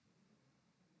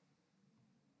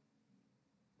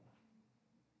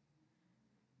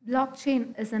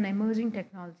Blockchain is an emerging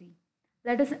technology.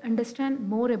 Let us understand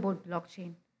more about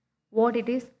blockchain, what it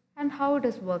is, and how it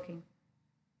is working.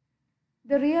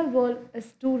 The real world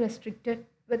is too restricted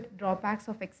with drawbacks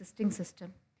of existing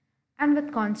system and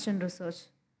with constant research.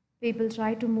 People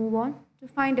try to move on to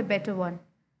find a better one.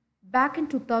 Back in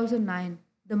 2009,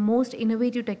 the most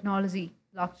innovative technology,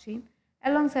 blockchain,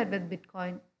 alongside with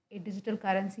Bitcoin, a digital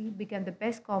currency, became the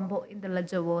best combo in the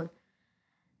ledger world.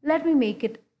 Let me make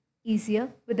it easier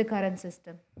with the current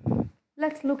system.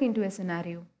 Let's look into a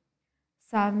scenario.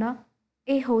 Savna,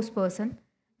 a horse person,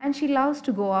 and she loves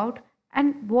to go out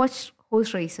and watch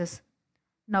horse races.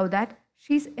 Now that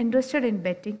she's interested in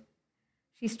betting,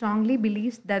 she strongly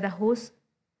believes that the horse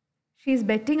she is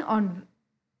betting on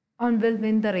will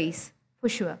win the race for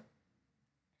sure.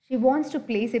 She wants to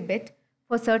place a bet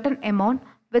for certain amount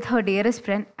with her dearest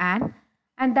friend Anne,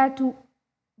 and that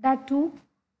too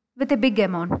with a big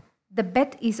amount. The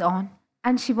bet is on,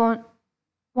 and she won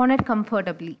it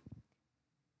comfortably.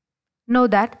 Know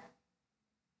that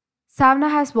Savna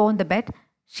has won the bet.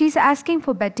 She's asking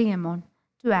for betting amount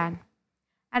to Anne,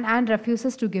 and Anne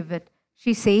refuses to give it.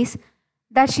 She says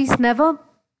that she's never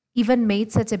even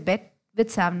made such a bet with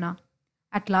Savna.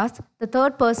 At last, the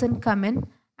third person come in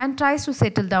and tries to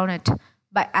settle down it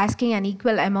by asking an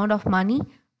equal amount of money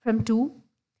from two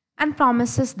and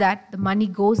promises that the money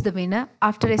goes the winner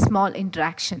after a small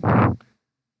interaction.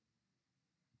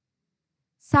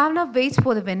 Savna waits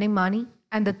for the winning money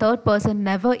and the third person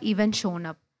never even shown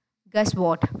up. Guess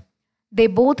what? They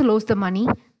both lose the money.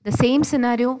 The same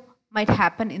scenario might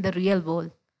happen in the real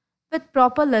world. With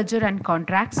proper ledger and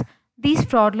contracts, these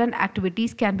fraudulent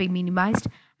activities can be minimized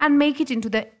and make it into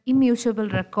the immutable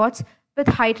records with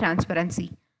high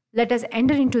transparency. Let us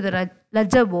enter into the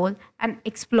ledger world and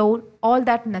explore all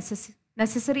that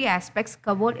necessary aspects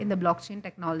covered in the blockchain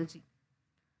technology.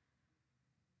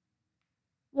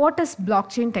 What is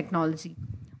blockchain technology?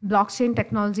 Blockchain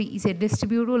technology is a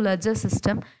distributed ledger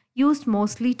system used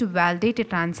mostly to validate a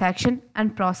transaction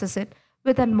and process it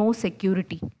with more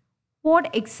security. What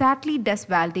exactly does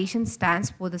validation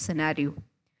stands for the scenario?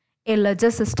 A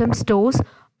ledger system stores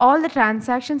all the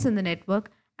transactions in the network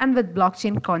and with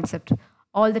blockchain concept.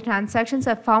 All the transactions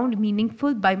are found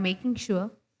meaningful by making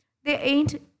sure there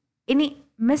ain't any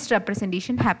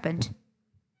misrepresentation happened.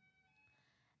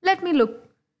 Let me look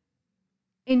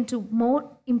into more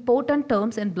important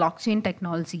terms in blockchain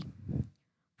technology.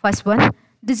 First one,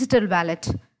 digital wallet.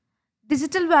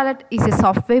 Digital wallet is a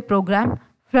software program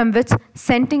from which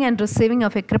sending and receiving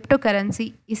of a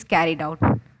cryptocurrency is carried out.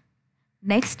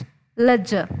 Next,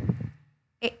 ledger,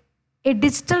 a, a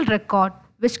digital record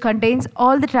which contains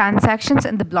all the transactions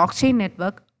in the blockchain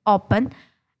network, open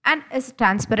and is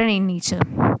transparent in nature.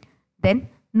 Then,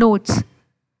 nodes,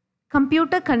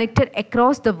 computer connected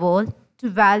across the world to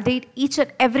validate each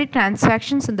and every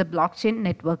transactions in the blockchain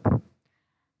network.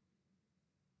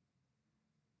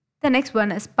 The next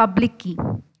one is public key.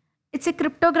 It's a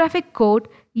cryptographic code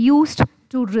used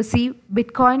to receive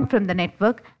Bitcoin from the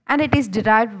network and it is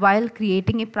derived while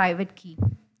creating a private key.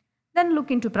 Then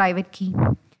look into private key,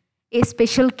 a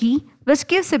special key which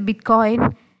gives a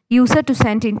Bitcoin user to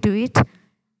send into it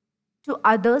to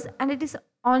others and it is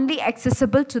only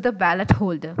accessible to the wallet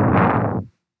holder.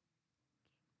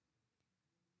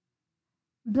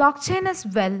 Blockchain is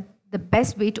well the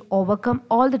best way to overcome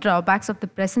all the drawbacks of the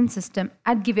present system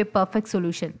and give a perfect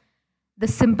solution. The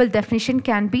simple definition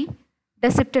can be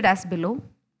depicted as below.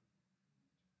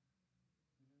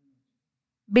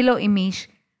 Below image.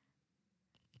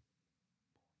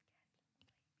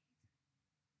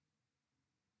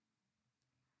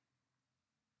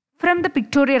 From the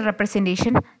pictorial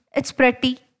representation, it's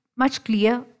pretty much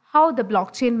clear how the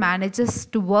blockchain manages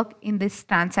to work in this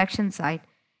transaction side.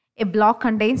 A block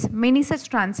contains many such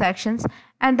transactions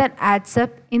and then adds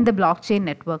up in the blockchain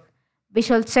network. We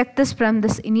shall check this from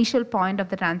this initial point of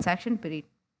the transaction period.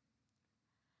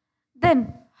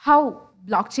 Then, how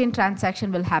blockchain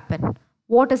transaction will happen?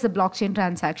 What is a blockchain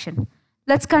transaction?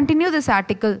 Let's continue this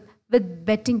article with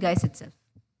betting guys itself.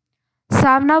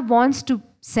 Savna wants to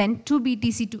send 2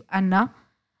 BTC to Anna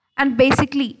and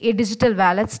basically a digital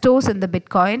wallet stores in the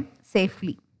Bitcoin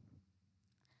safely.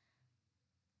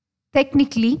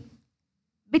 Technically,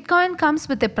 Bitcoin comes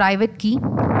with a private key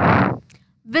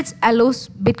which allows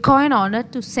Bitcoin owner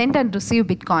to send and receive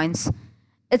Bitcoins.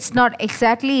 It's not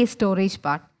exactly a storage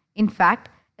part. In fact,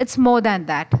 it's more than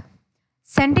that.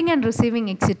 Sending and receiving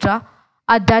etc.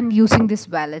 are done using this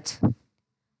wallet.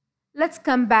 Let's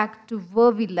come back to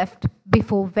where we left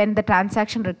before when the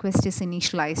transaction request is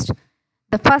initialized.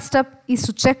 The first step is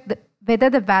to check whether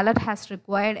the wallet has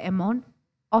required amount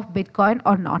of Bitcoin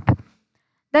or not.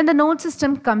 Then the node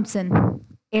system comes in.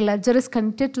 A ledger is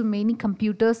connected to many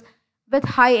computers with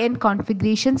high end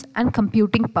configurations and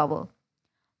computing power.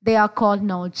 They are called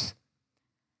nodes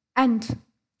and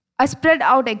are spread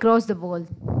out across the world.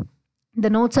 The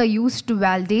nodes are used to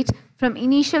validate from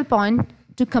initial point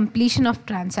to completion of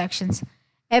transactions.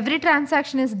 Every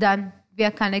transaction is done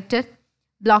via connected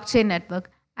blockchain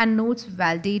network and nodes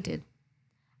validated.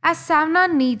 As Savna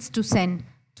needs to send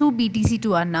 2 BTC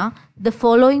to Anna, the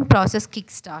following process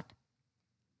kickstart.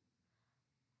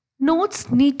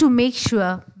 Nodes need to make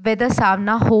sure whether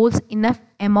Savna holds enough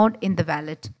amount in the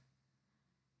wallet.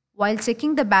 While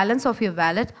checking the balance of your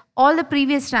wallet, all the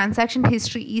previous transaction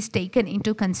history is taken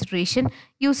into consideration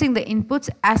using the inputs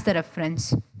as the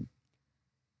reference.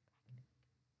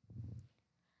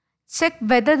 Check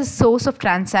whether the source of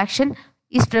transaction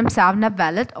is from Savna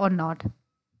wallet or not.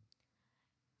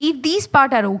 If these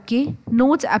parts are okay,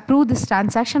 nodes approve this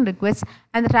transaction request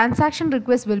and the transaction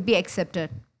request will be accepted.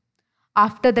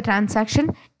 After the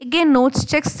transaction, again nodes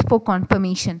checks for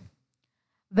confirmation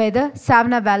whether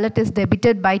Savna wallet is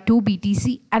debited by 2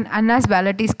 BTC and Anna's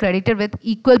wallet is credited with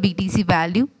equal BTC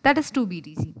value, that is 2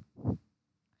 BTC.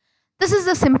 This is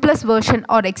the simplest version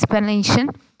or explanation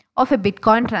of a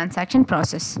Bitcoin transaction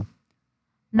process.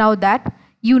 Now that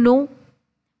you know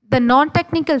the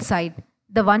non-technical side,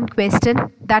 the one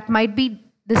question that might be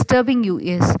disturbing you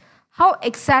is how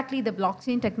exactly the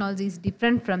blockchain technology is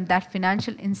different from that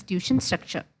financial institution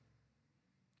structure.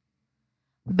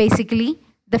 Basically,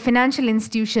 the financial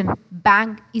institution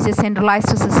bank is a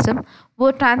centralized system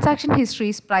where transaction history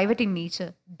is private in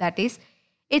nature. That is,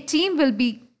 a team will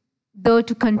be there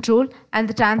to control and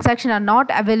the transactions are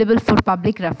not available for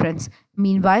public reference.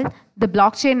 Meanwhile, the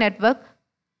blockchain network,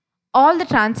 all the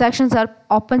transactions are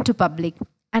open to public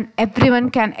and everyone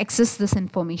can access this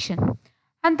information.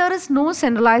 And there is no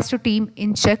centralized team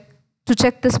in check to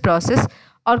check this process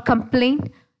or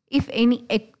complain if any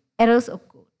errors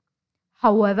occur.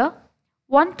 However,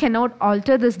 one cannot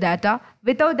alter this data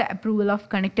without the approval of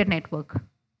connected network.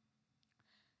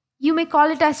 You may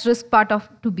call it as risk part of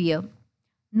to bear.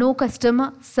 No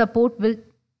customer support will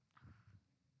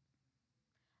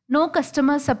no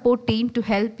customer support team to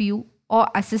help you or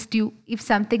assist you if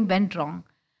something went wrong.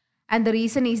 And the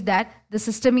reason is that the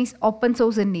system is open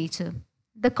source in nature.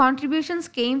 The contributions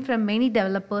came from many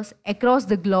developers across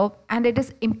the globe and it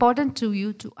is important to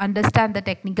you to understand the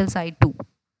technical side too.